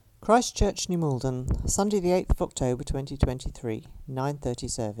Christ Church, New Malden, Sunday the 8th of October 2023, 9:30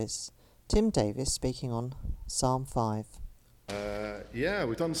 service. Tim Davis speaking on Psalm 5.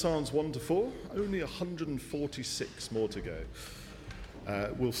 We've done Psalms 1 to 4, only 146 more to go.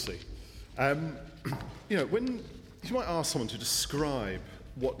 We'll see. When you might ask someone to describe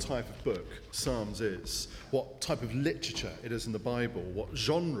what type of book Psalms is, what type of literature it is in the Bible, what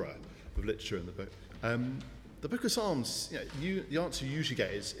genre of literature in the book. The book of Psalms, the answer you usually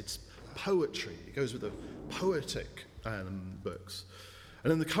get is it's poetry. It goes with the poetic books.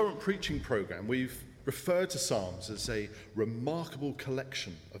 And in the current preaching programme, we've referred to Psalms as a remarkable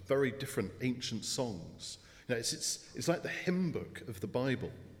collection of very different ancient songs. It's like the hymn book of the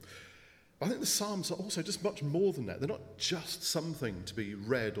Bible. But I think the Psalms are also just much more than that. They're not just something to be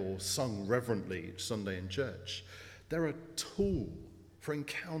read or sung reverently each Sunday in church. They're a tool for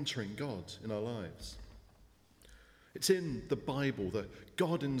encountering God in our lives. It's in the Bible, the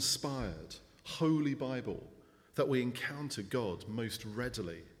God-inspired, holy Bible, that we encounter God most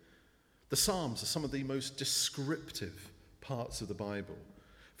readily. The Psalms are some of the most descriptive parts of the Bible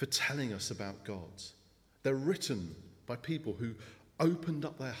for telling us about God. They're written by people who opened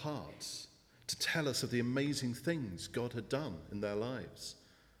up their hearts to tell us of the amazing things God had done in their lives.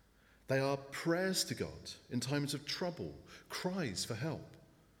 They are prayers to God in times of trouble, cries for help.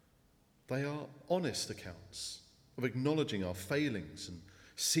 They are honest accounts of acknowledging our failings and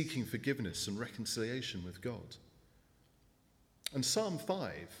seeking forgiveness and reconciliation with God. And Psalm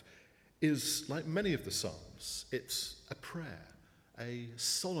 5 is, like many of the Psalms, it's a prayer, a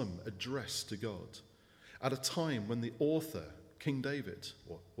solemn address to God at a time when the author, King David,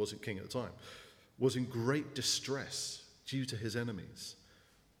 or wasn't king at the time, was in great distress due to his enemies.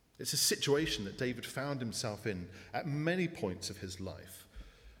 It's a situation that David found himself in at many points of his life.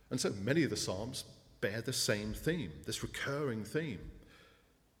 And so many of the Psalms bear the same theme, this recurring theme.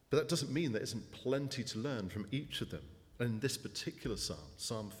 But that doesn't mean there isn't plenty to learn from each of them. And in this particular Psalm,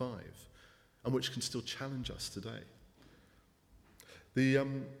 Psalm 5, and which can still challenge us today. The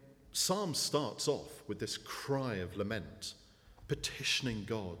Psalm starts off with this cry of lament, petitioning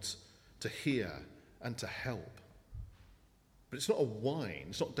God to hear and to help. But it's not a whine.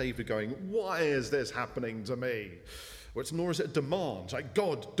 It's not David going, "Why is this happening to me?" Nor is it a demand, like,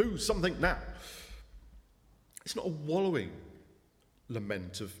 "God, do something now." It's not a wallowing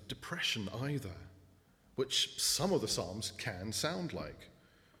lament of depression either, which some of the Psalms can sound like.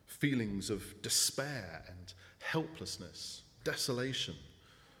 Feelings of despair and helplessness, desolation,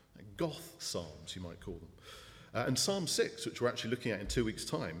 goth psalms, you might call them. And Psalm 6, which we're actually looking at in 2 weeks'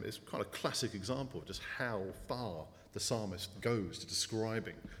 time, is kind of a classic example of just how far the psalmist goes to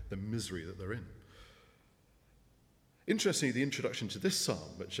describing the misery that they're in. Interestingly, the introduction to this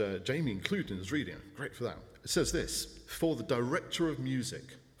psalm, which Jamie included in his reading, great for that, it says this: "For the director of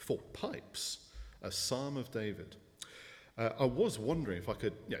music, for pipes, a psalm of David." I was wondering if I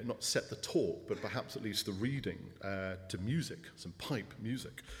could not set the talk, but perhaps at least the reading to music, some pipe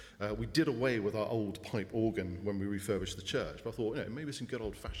music. We did away with our old pipe organ when we refurbished the church, but I thought maybe some good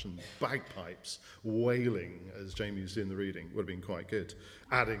old-fashioned bagpipes wailing, as Jamie was doing the reading, would have been quite good,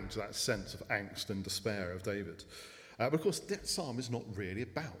 adding to that sense of angst and despair of David. But of course, that psalm is not really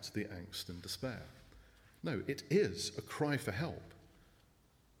about the angst and despair. No, it is a cry for help.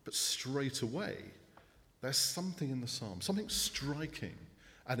 But straight away, there's something in the psalm, something striking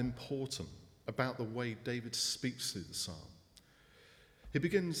and important about the way David speaks through the psalm. He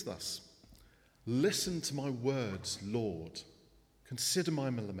begins thus: "Listen to my words, Lord. Consider my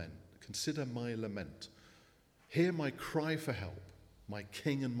lament. Hear my cry for help, my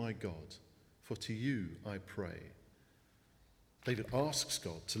King and my God, for to you I pray." David asks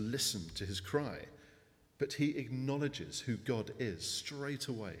God to listen to his cry, but he acknowledges who God is straight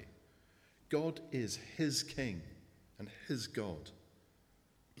away. God is his King and his God.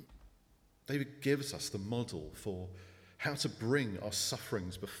 David gives us the model for how to bring our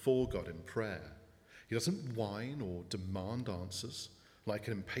sufferings before God in prayer. He doesn't whine or demand answers like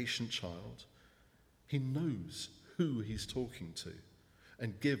an impatient child. He knows who he's talking to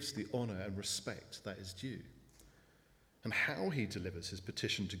and gives the honour and respect that is due. And how he delivers his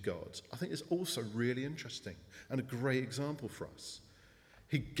petition to God, I think, is also really interesting and a great example for us.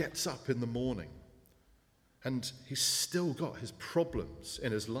 He gets up in the morning and he's still got his problems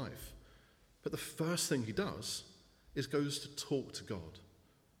in his life. But the first thing he does is goes to talk to God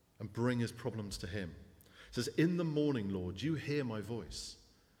and bring his problems to him. He says, "In the morning, Lord, you hear my voice.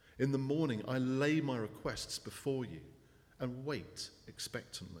 In the morning, I lay my requests before you and wait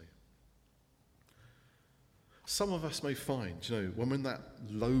expectantly." Some of us may find, when we're in that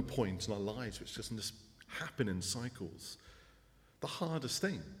low point in our lives, which doesn't just happen in cycles, The hardest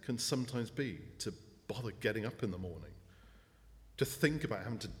thing can sometimes be to bother getting up in the morning, to think about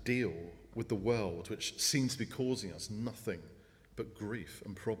having to deal with the world which seems to be causing us nothing but grief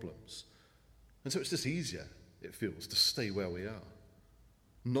and problems. And so it's just easier, it feels, to stay where we are,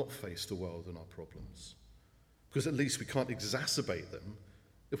 not face the world and our problems. Because at least we can't exacerbate them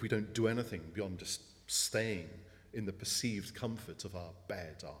if we don't do anything beyond just staying in the perceived comfort of our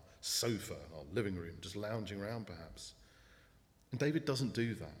bed, our sofa, our living room, just lounging around perhaps. And David doesn't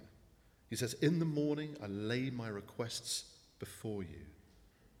do that. He says, in the morning I lay my requests before you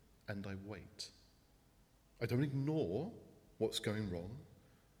and I wait. I don't ignore what's going wrong,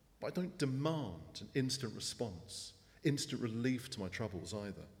 but I don't demand an instant response, instant relief to my troubles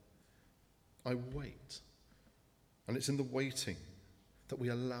either. I wait. And it's in the waiting that we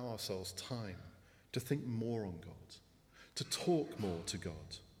allow ourselves time to think more on God, to talk more to God,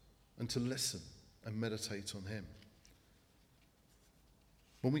 and to listen and meditate on him.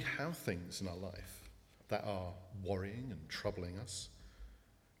 When we have things in our life that are worrying and troubling us,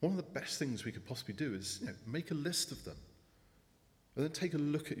 one of the best things we could possibly do is make a list of them. And then take a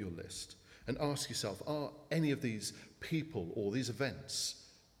look at your list and ask yourself, are any of these people or these events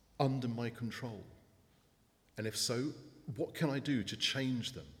under my control? And if so, what can I do to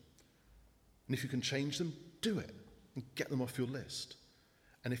change them? And if you can change them, do it and get them off your list.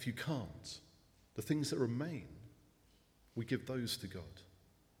 And if you can't, the things that remain, we give those to God.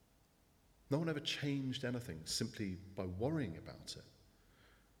 No one ever changed anything simply by worrying about it.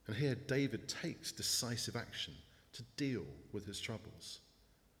 And here David takes decisive action to deal with his troubles.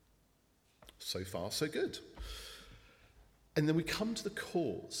 So far, so good. And then we come to the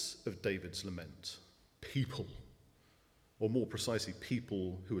cause of David's lament. People, or more precisely,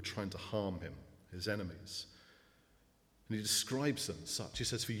 people who are trying to harm him, his enemies. And he describes them as such. He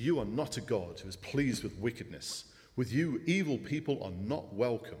says, for you are not a God who is pleased with wickedness. With you, evil people are not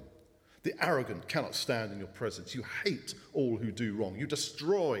welcome. The arrogant cannot stand in your presence. You hate all who do wrong. You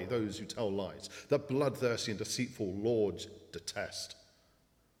destroy those who tell lies. The bloodthirsty and deceitful lords detest.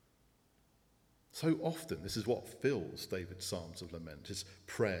 So often, this is what fills David's psalms of lament, his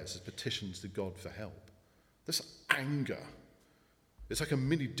prayers, his petitions to God for help. This anger. It's like a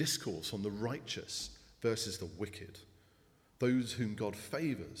mini discourse on the righteous versus the wicked, those whom God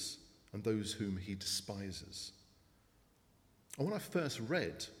favours and those whom he despises. And when I first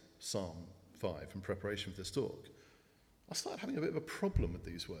read Psalm 5 in preparation for this talk, I started having a bit of a problem with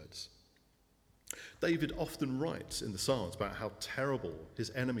these words. David often writes in the Psalms about how terrible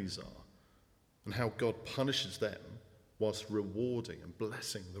his enemies are and how God punishes them whilst rewarding and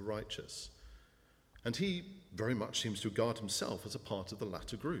blessing the righteous. And he very much seems to regard himself as a part of the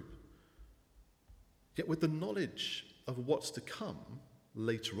latter group. Yet with the knowledge of what's to come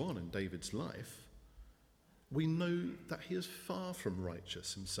later on in David's life, we know that he is far from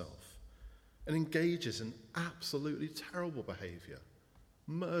righteous himself and engages in absolutely terrible behaviour,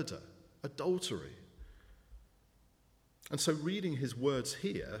 murder, adultery. And so reading his words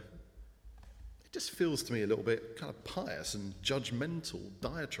here, it just feels to me a little bit kind of pious and judgmental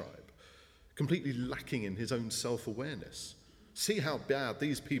diatribe, completely lacking in his own self-awareness. See how bad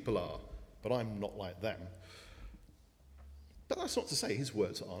these people are, but I'm not like them. But that's not to say his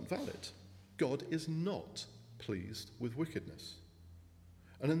words aren't valid. God is not pleased with wickedness.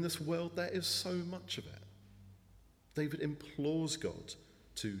 And in this world, there is so much of it. David implores God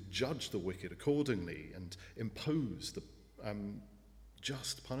to judge the wicked accordingly and impose the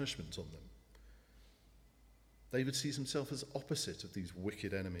just punishment on them. David sees himself as opposite of these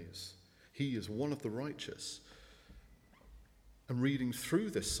wicked enemies. He is one of the righteous. And reading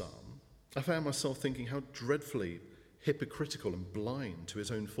through this psalm, I found myself thinking how dreadfully hypocritical and blind to his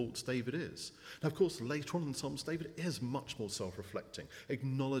own faults David is. Now, of course, later on in the Psalms, David is much more self-reflecting,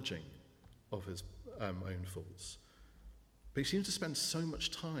 acknowledging of his own faults. But he seems to spend so much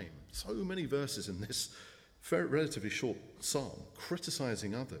time, so many verses in this very relatively short psalm,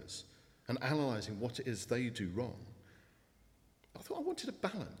 criticising others and analysing what it is they do wrong. I thought I wanted a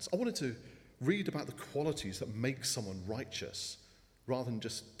balance. I wanted to read about the qualities that make someone righteous rather than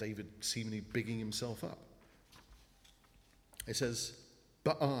just David seemingly bigging himself up. It says,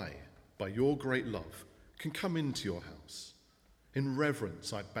 but I, by your great love, can come into your house. In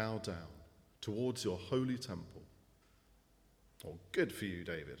reverence I bow down towards your holy temple. Oh, good for you,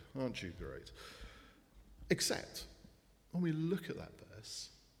 David. Aren't you great? Except, when we look at that verse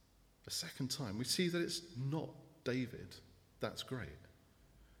a second time, we see that it's not David that's great.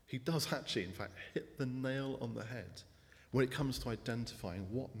 He does actually, in fact, hit the nail on the head when it comes to identifying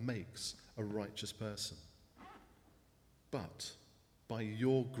what makes a righteous person. But by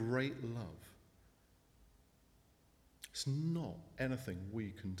your great love. It's not anything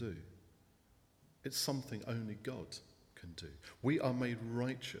we can do. It's something only God can do. We are made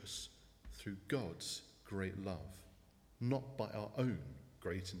righteous through God's great love, not by our own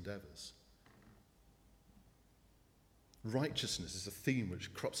great endeavours. Righteousness is a theme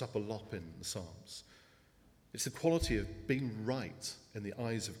which crops up a lot in the Psalms. It's the quality of being right in the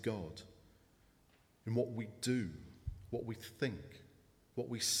eyes of God, in what we do, what we think, what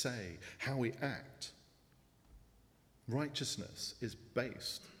we say, how we act. Righteousness is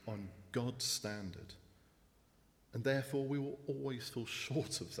based on God's standard, and therefore we will always fall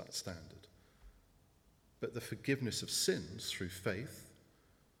short of that standard. But the forgiveness of sins through faith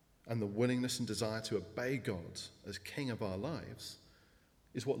and the willingness and desire to obey God as King of our lives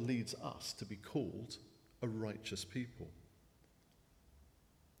is what leads us to be called a righteous people.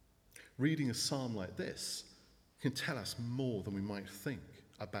 Reading a psalm like this can tell us more than we might think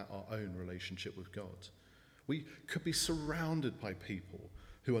about our own relationship with God. We could be surrounded by people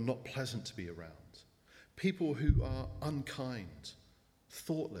who are not pleasant to be around, people who are unkind,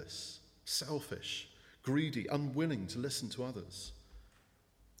 thoughtless, selfish, greedy, unwilling to listen to others.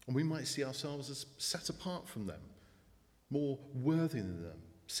 And we might see ourselves as set apart from them, more worthy than them,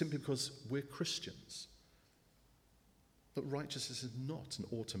 simply because we're Christians. But righteousness is not an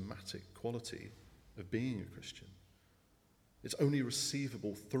automatic quality of being a Christian. It's only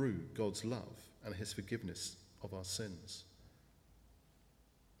receivable through God's love and his forgiveness of our sins.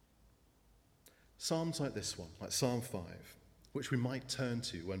 Psalms like this one, like Psalm 5, which we might turn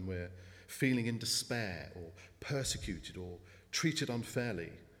to when we're feeling in despair or persecuted or treated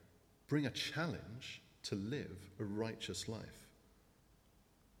unfairly, bring a challenge to live a righteous life.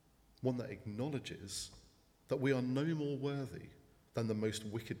 One that acknowledges that we are no more worthy than the most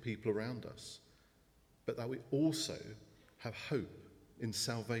wicked people around us, but that we also have hope in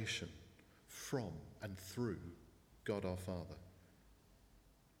salvation from and through God our Father.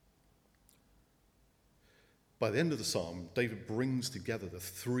 By the end of the psalm, David brings together the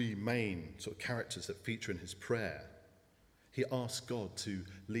three main sort of characters that feature in his prayer. He asks God to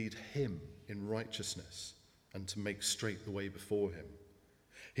lead him in righteousness and to make straight the way before him.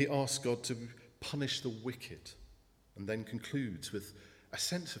 He asks God to punish the wicked, and then concludes with a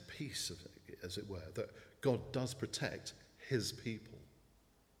sense of peace, as it were, that God does protect his people.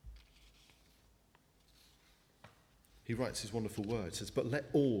 He writes his wonderful words, says, "But let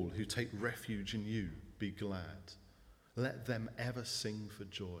all who take refuge in you be glad. Let them ever sing for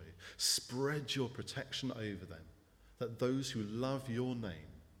joy. Spread your protection over them, that those who love your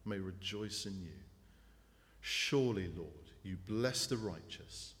name may rejoice in you. Surely, Lord, you bless the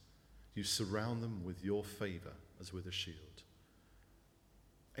righteous. You surround them with your favour as with a shield."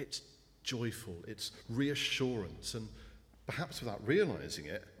 It's joyful, it's reassurance, and perhaps without realising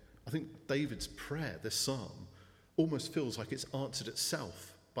it, I think David's prayer, this psalm, almost feels like it's answered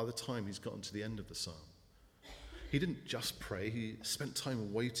itself by the time he's gotten to the end of the psalm. He didn't just pray, he spent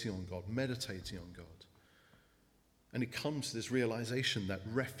time waiting on God, meditating on God. And he comes to this realisation that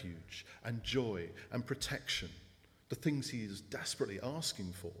refuge and joy and protection, the things he is desperately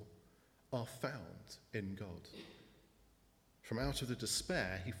asking for, are found in God. From out of the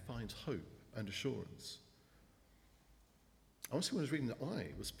despair, he finds hope and assurance. Honestly, when I was reading that,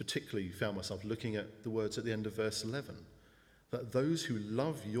 I was particularly found myself looking at the words at the end of verse 11, that those who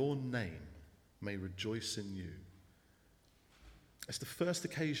love your name may rejoice in you. It's the first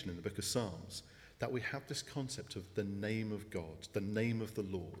occasion in the book of Psalms that we have this concept of the name of God, the name of the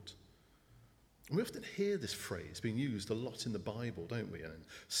Lord. And we often hear this phrase being used a lot in the Bible, don't we? And in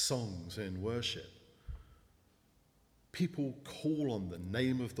songs and in worship. People call on the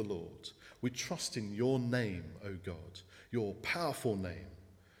name of the Lord. We trust in your name, O God, your powerful name.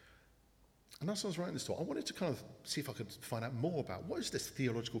 And as I was writing this talk, I wanted to kind of see if I could find out more about what is this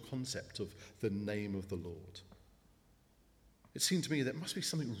theological concept of the name of the Lord. It seemed to me that it must be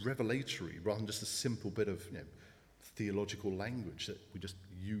something revelatory rather than just a simple bit of theological language that we just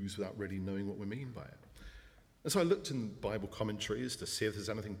use without really knowing what we mean by it. And so I looked in Bible commentaries to see if there's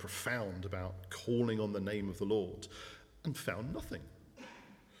anything profound about calling on the name of the Lord, and found nothing.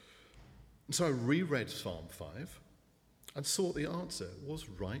 And so I reread Psalm 5 and saw the answer was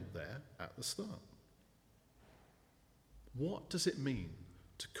right there at the start. What does it mean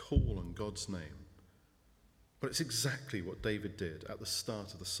to call on God's name? But it's exactly what David did at the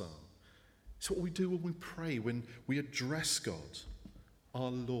start of the psalm. It's what we do when we pray, when we address God,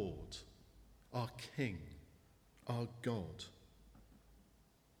 our Lord, our King, our God.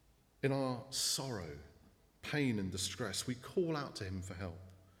 In our sorrow, pain and distress, we call out to him for help.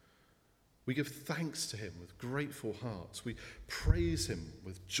 We give thanks to him with grateful hearts. We praise him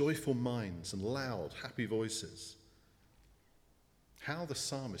with joyful minds and loud, happy voices. how the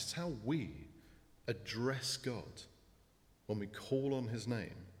psalmists, how we address God when we call on his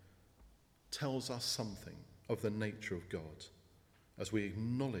name, tells us something of the nature of God as we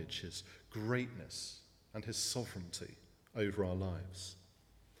acknowledge his greatness and his sovereignty over our lives.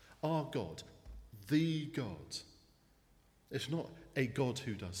 Our God, the God, is not a God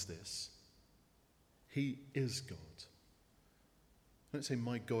who does this. He is God. Don't say,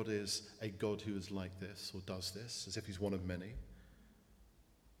 my God is a God who is like this or does this, as if he's one of many.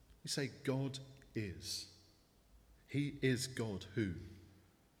 We say, God is. He is God who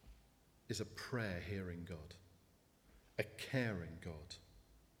is a prayer-hearing God, a caring God,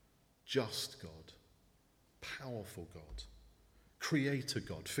 just God, powerful God, creator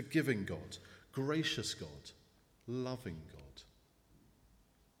God, forgiving God, gracious God, loving God.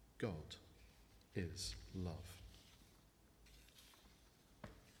 God is love.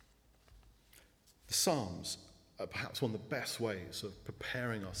 The Psalms are perhaps one of the best ways of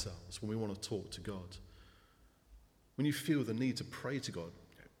preparing ourselves when we want to talk to God. When you feel the need to pray to God,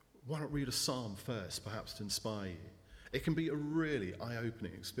 why not read a psalm first, perhaps to inspire you? It can be a really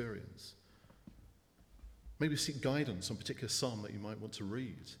eye-opening experience. Maybe seek guidance on a particular psalm that you might want to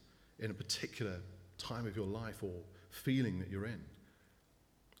read in a particular time of your life or feeling that you're in.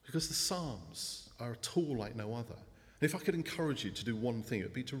 Because the Psalms are a tool like no other. And if I could encourage you to do one thing, it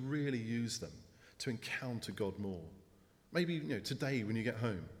would be to really use them to encounter God more. Maybe, today when you get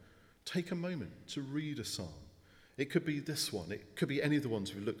home, take a moment to read a psalm. It could be this one. It could be any of the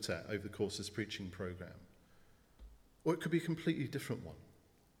ones we've looked at over the course of this preaching program. Or it could be a completely different one.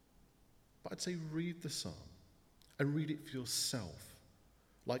 But I'd say read the psalm and read it for yourself,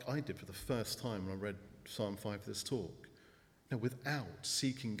 like I did for the first time when I read Psalm 5 for this talk. Without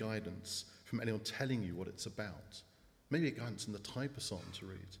seeking guidance from anyone telling you what it's about. Maybe a guidance in the type of psalm to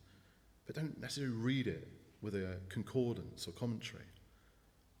read, but don't necessarily read it with a concordance or commentary.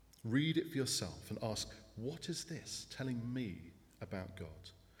 Read it for yourself and ask, what is this telling me about God?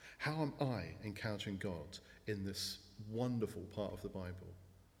 How am I encountering God in this wonderful part of the Bible?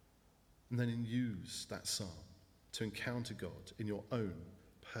 And then use that psalm to encounter God in your own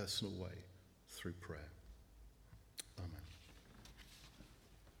personal way through prayer.